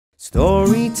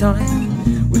Story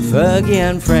time with Fergie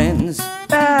and friends.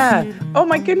 Oh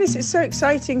my goodness, it's so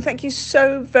exciting. Thank you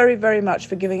so very, very much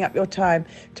for giving up your time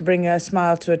to bring a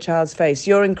smile to a child's face.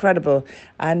 You're incredible.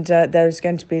 And there's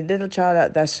going to be a little child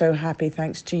out there so happy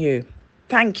thanks to you.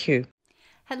 Thank you.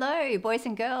 Hello, boys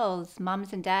and girls,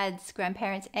 mums and dads,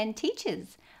 grandparents and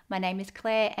teachers. My name is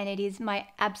Claire and it is my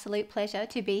absolute pleasure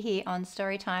to be here on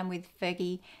Storytime with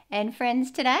Fergie and friends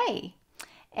today.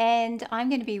 And I'm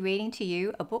going to be reading to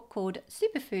you a book called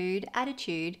Superfood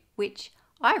Attitude, which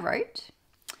I wrote.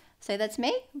 So that's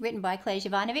me, written by Clare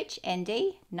Zivanovic,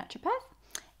 ND, naturopath,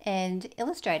 and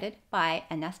illustrated by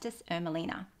Anastas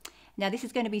Ermelina. Now this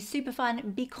is going to be super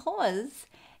fun because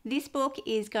this book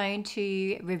is going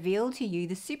to reveal to you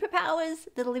the superpowers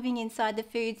that are living inside the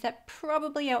foods that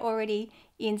probably are already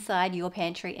inside your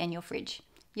pantry and your fridge.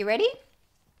 You ready?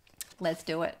 Let's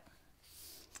do it.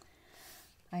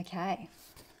 Okay.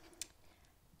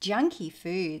 Junky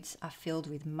foods are filled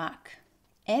with muck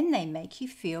and they make you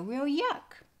feel real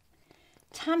yuck.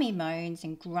 Tummy moans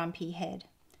and grumpy head.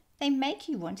 They make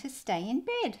you want to stay in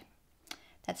bed.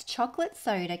 That's chocolate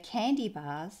soda candy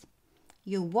bars.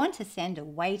 You'll want to send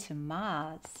away to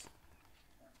Mars.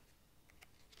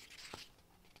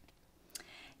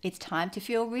 It's time to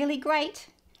feel really great.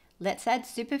 Let's add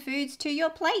superfoods to your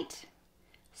plate.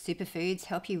 Superfoods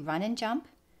help you run and jump,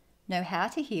 know how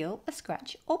to heal a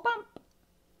scratch or bump.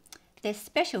 Their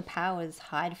special powers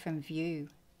hide from view.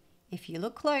 If you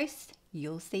look close,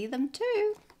 you'll see them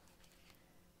too.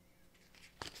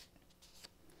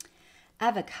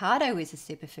 Avocado is a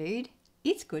superfood.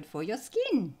 It's good for your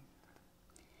skin.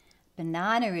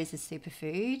 Banana is a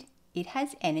superfood. It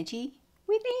has energy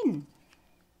within.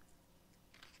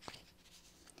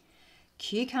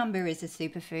 Cucumber is a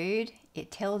superfood. It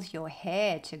tells your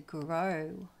hair to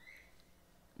grow.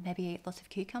 Maybe eat lots of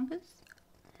cucumbers.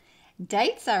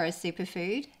 Dates are a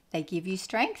superfood. They give you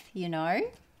strength, you know.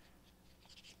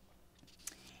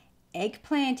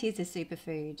 Eggplant is a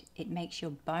superfood. It makes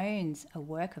your bones a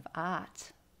work of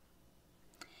art.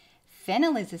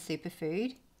 Fennel is a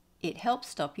superfood. It helps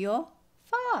stop your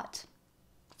fart.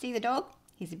 See the dog?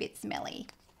 He's a bit smelly.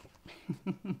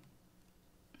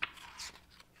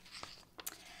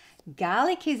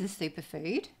 Garlic is a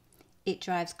superfood. It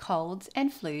drives colds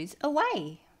and flus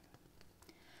away.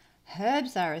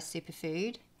 Herbs are a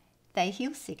superfood. They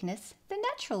heal sickness the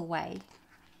natural way.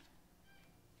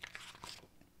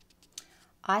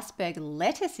 Iceberg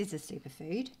lettuce is a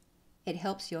superfood. It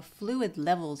helps your fluid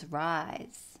levels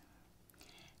rise.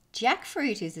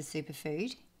 Jackfruit is a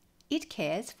superfood. It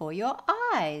cares for your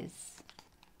eyes.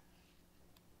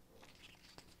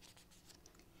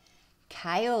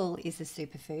 Kale is a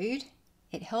superfood.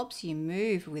 It helps you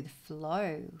move with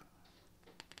flow.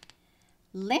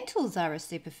 Lentils are a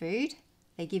superfood.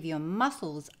 They give your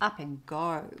muscles up and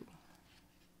go.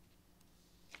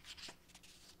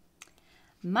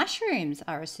 Mushrooms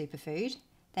are a superfood.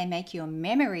 They make your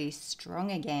memory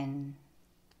strong again.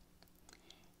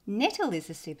 Nettle is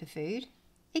a superfood.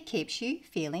 It keeps you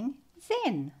feeling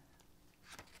zen.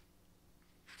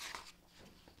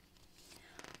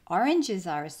 Oranges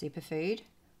are a superfood.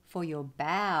 For your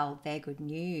bowel, they're good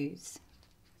news.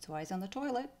 It's always on the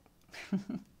toilet.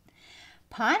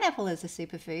 Pineapple is a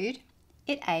superfood.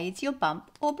 It aids your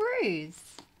bump or bruise.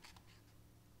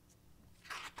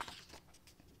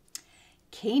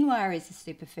 Quinoa is a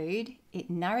superfood. It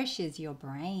nourishes your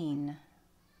brain.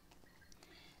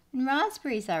 And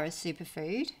raspberries are a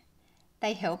superfood.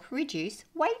 They help reduce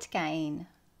weight gain.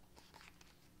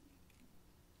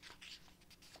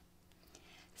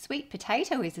 Sweet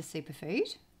potato is a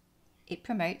superfood. It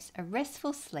promotes a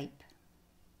restful sleep.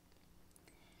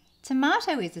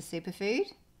 Tomato is a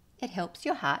superfood. It helps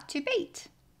your heart to beat.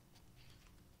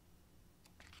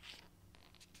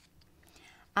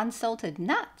 Unsalted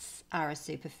nuts are a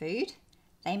superfood.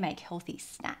 They make healthy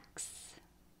snacks.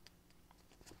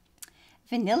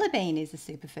 Vanilla bean is a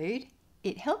superfood.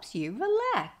 It helps you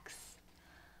relax.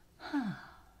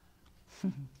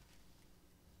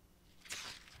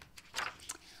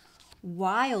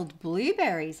 Wild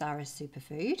blueberries are a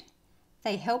superfood.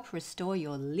 They help restore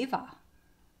your liver.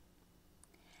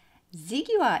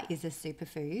 Zigua is a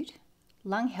superfood.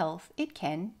 Lung health it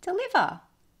can deliver.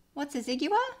 What's a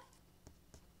zigua?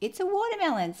 It's a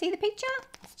watermelon. See the picture?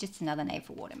 It's just another name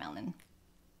for watermelon.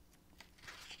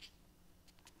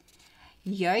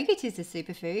 Yogurt is a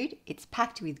superfood. It's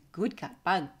packed with good gut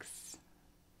bugs.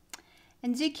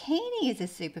 And zucchini is a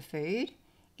superfood.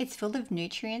 It's full of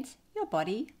nutrients your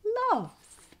body loves.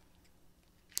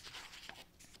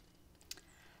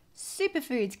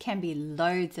 Superfoods can be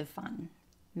loads of fun.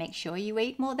 Make sure you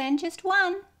eat more than just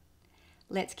one.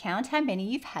 Let's count how many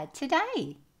you've had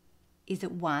today. Is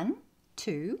it 1,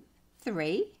 2,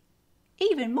 3,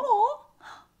 even more?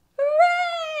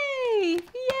 Hooray!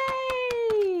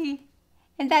 Yay!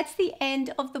 And that's the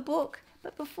end of the book.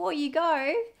 But before you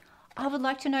go, I would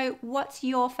like to know, what's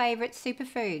your favourite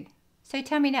superfood? So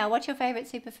tell me now, what's your favourite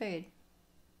superfood?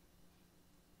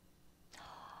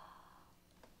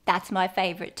 That's my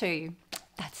favourite too.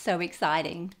 That's so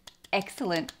exciting.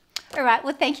 Excellent. All right,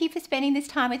 well, thank you for spending this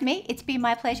time with me. It's been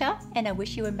my pleasure, and I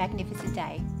wish you a magnificent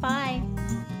day. Bye.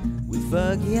 With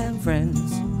Fergie and friends,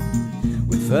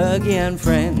 with Fergie and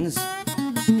friends.